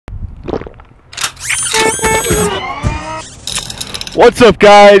What's up,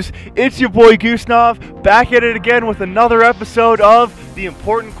 guys? It's your boy Goosnav, back at it again with another episode of The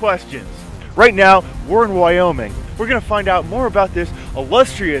Important Questions. Right now, we're in Wyoming. We're going to find out more about this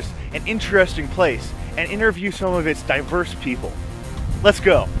illustrious and interesting place and interview some of its diverse people. Let's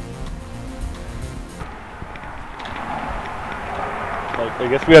go. I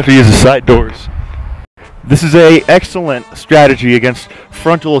guess we have to use the side doors. This is an excellent strategy against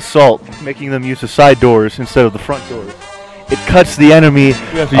frontal assault, making them use the side doors instead of the front doors. It cuts the enemy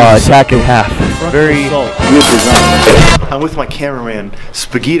attack in half. Very good design. I'm with my cameraman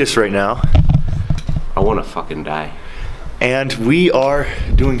Spaghettis right now. I want to fucking die. And we are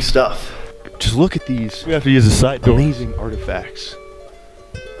doing stuff. Just look at these. We have to use the side doors. Amazing artifacts.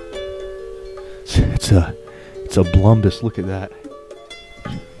 It's a Blumbus. Look at that.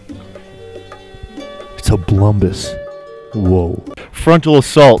 It's a Blumbus. Whoa. Frontal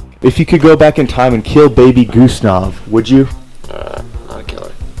assault. If you could go back in time and kill baby Goosnav, would you? Not a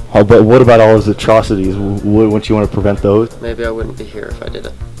killer. Oh, but what about all his atrocities? Wouldn't you want to prevent those? Maybe I wouldn't be here if I did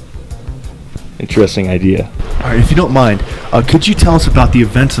it. Interesting idea. Alright, if you don't mind, could you tell us about the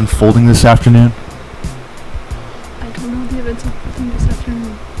events unfolding this afternoon? I don't know the events unfolding this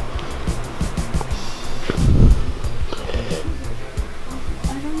afternoon.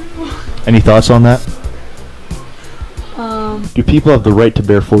 I don't know. Any thoughts on that? Do people have the right to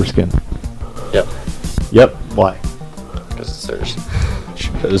bear foreskin? Yep. Yep. Why? Because it's theirs.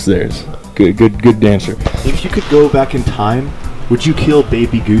 Because theirs. Good answer. If you could go back in time, would you kill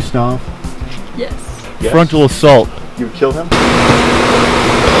baby Goosnav? Yes. Frontal assault. You would kill him?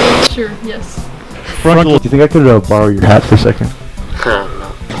 Sure, yes. Frontal. Do you think I could borrow your hat for a second?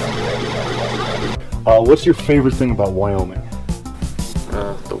 No. What's your favorite thing about Wyoming?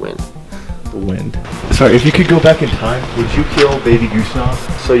 The wind. The wind. Sorry, if you could go back in time, would you kill baby Goosnav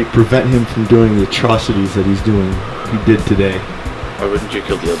so you prevent him from doing the atrocities that he did today? Why wouldn't you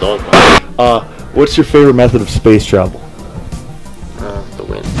kill the adult? What's your favorite method of space travel? The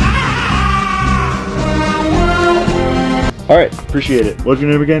wind. Alright, appreciate it. What's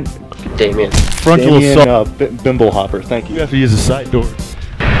your name again? Damien. Frontal assault. Bimblehopper, thank you. You have to use the side doors.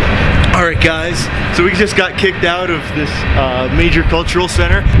 Alright guys, so we just got kicked out of this major cultural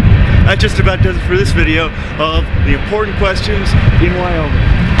center. That just about does it for this video of The Important Questions in Wyoming.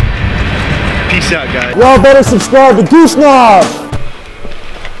 Peace out, guys. Y'all better subscribe to Goosnav!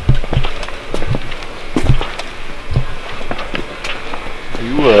 Are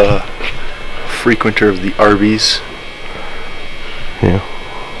you a frequenter of the Arby's? Yeah.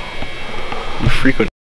 You frequent